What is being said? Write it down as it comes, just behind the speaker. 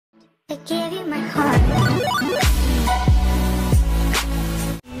I gave you my heart.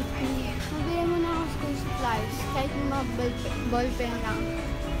 Mabili mo na ako school supplies. Kahit yung mga ballpen lang.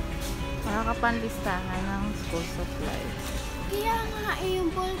 Makakapanlistahan ng school supplies. Kaya nga yung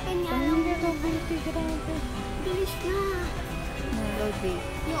ballpen nga lang. Bilis na. Hello, date.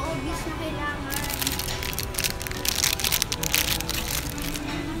 Yung obvious na kailangan.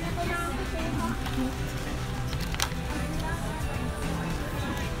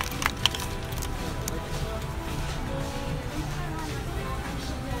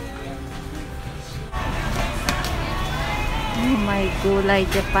 Oh my gulay,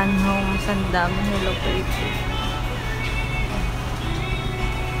 Japan Homes. Ang dami Hello Kitty.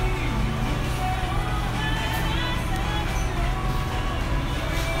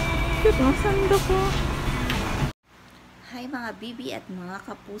 Cute ng sando ko. Hi mga bibi at mga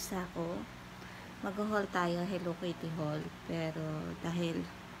kapusa ko. Mag-haul tayo Hello Kitty haul. Pero dahil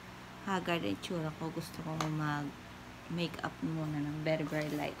haggard ang itsura ko, gusto ko mag-makeup muna ng very very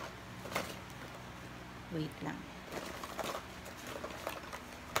light. Wait lang.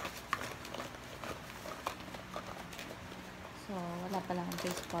 So, wala pala akong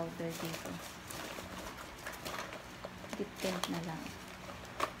face powder dito. Lip tint na lang.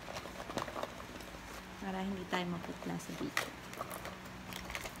 Para hindi tayo maputla sa dito.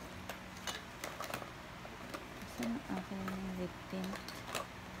 Saan ang aking lip tint?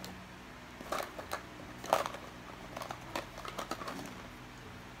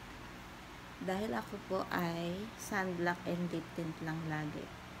 Dahil ako po ay sunblock and lip tint lang lagi.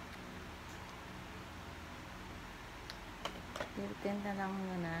 Lip tint na lang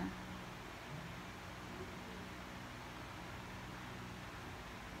muna.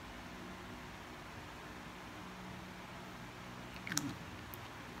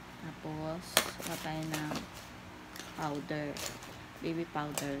 Tapos, tayo ng powder. Baby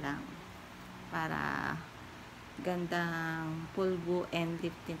powder lang. Para gandang pulbo and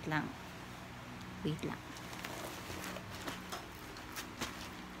lip tint lang. Wait lang.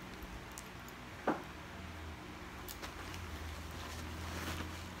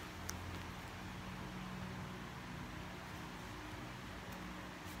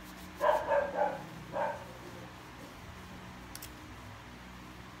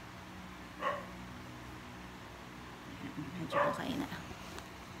 Medyo okay na.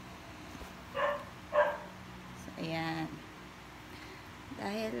 So, ayan.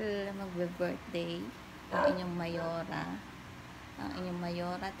 Dahil magbe-birthday ang inyong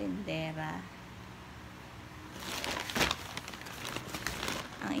mayora tindera,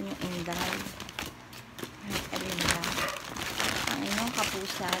 ang inyong inday, ang inyong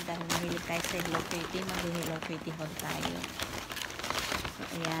kapusa, dahil mahilig tayo sa Hello Kitty, mag-Hello Kitty haul tayo. So,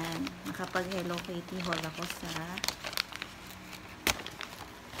 ayan. Nakapag-Hello Kitty haul ako sa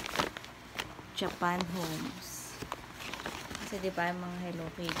Japan Homes. Kasi diba yung mga Hello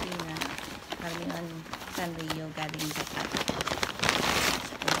Kitty na karamihan Sanrio galing Japan.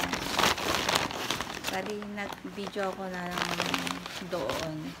 So, ayan. Bali, nag-video ako na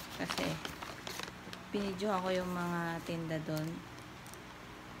doon kasi binidyohan ko yung mga tinda doon.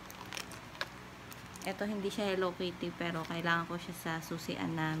 Ito hindi siya Hello Kitty pero kailangan ko siya sa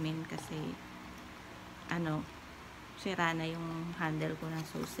susian namin kasi sira na yung handle ko ng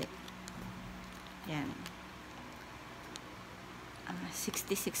susi. Yan.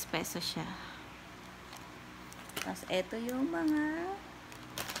 66 pesos siya. Tapos, eto yung mga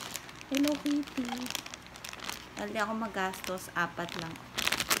Hello Kitty. Dahil ako magastos, apat lang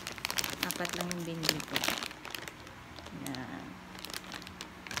yung binili ko. Yan.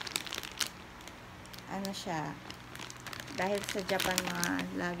 Ano siya? Dahil sa Japan,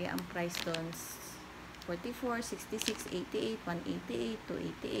 lagi ang price doon 44, 66, 88, 188,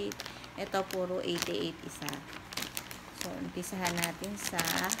 288. Ito, puro 88 isa. So, umpisahan natin sa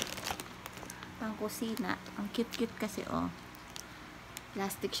pangkusina. Ang cute-cute kasi, oh.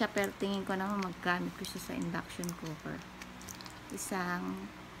 Plastic siya, pero tingin ko naman maggamit ko siya sa induction cooker. Isang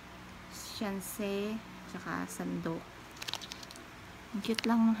shanse, tsaka sandok. Ang cute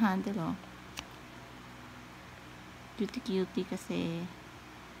lang ng handle, oh. Cutie-cutie kasi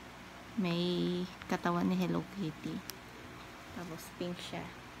may katawan ni Hello Kitty. Tapos, pink siya.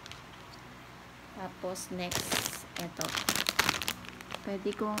 Tapos, next, eto.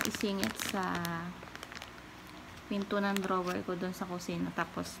 Pwede kong isingit sa pinto ng drawer ko doon sa kusina.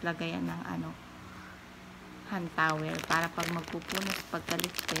 Tapos, lagayan ng hand towel. Para pag magpupunos,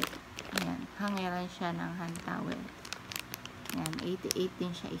 pagkaligpit, ayan, hangiran siya ng hand towel. Ayan, 88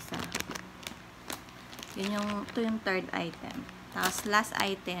 din siya isa. Ito yung third item. Tapos, last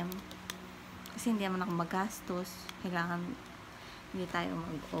item, kasi hindi naman ako magastos. Kailangan hindi tayo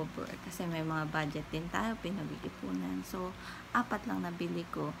mag-over kasi may mga budget din tayo pinag-iipunan. So 4 lang nabili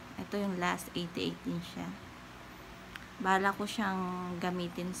ko. Ito yung last 8018 siya. Bala ko siyang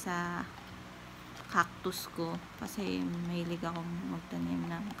gamitin sa cactus ko kasi mahilig akong magtanim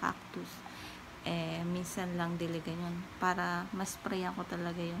ng cactus. Minsan lang diligan yun para ma-sprayan ko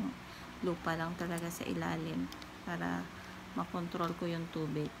talaga yung lupa lang talaga sa ilalim para makontrol ko yung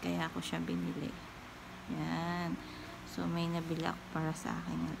tubig, kaya ako siya binili. Yan, so may nabili ako para sa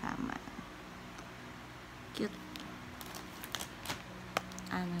aking halaman. Cute,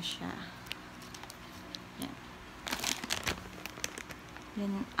 ano siya, yan.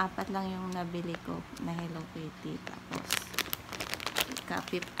 Yan, 4 lang yung nabili ko na Hello Kitty. Tapos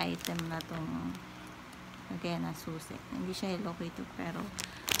kapit item na tong kaya na susi. Hindi siya Hello Kitty pero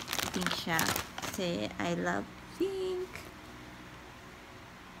pink siya kasi I love pink.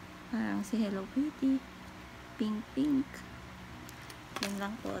 Parang si Hello Kitty, pink. Yan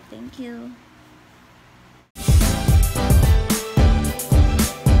lang po, thank you.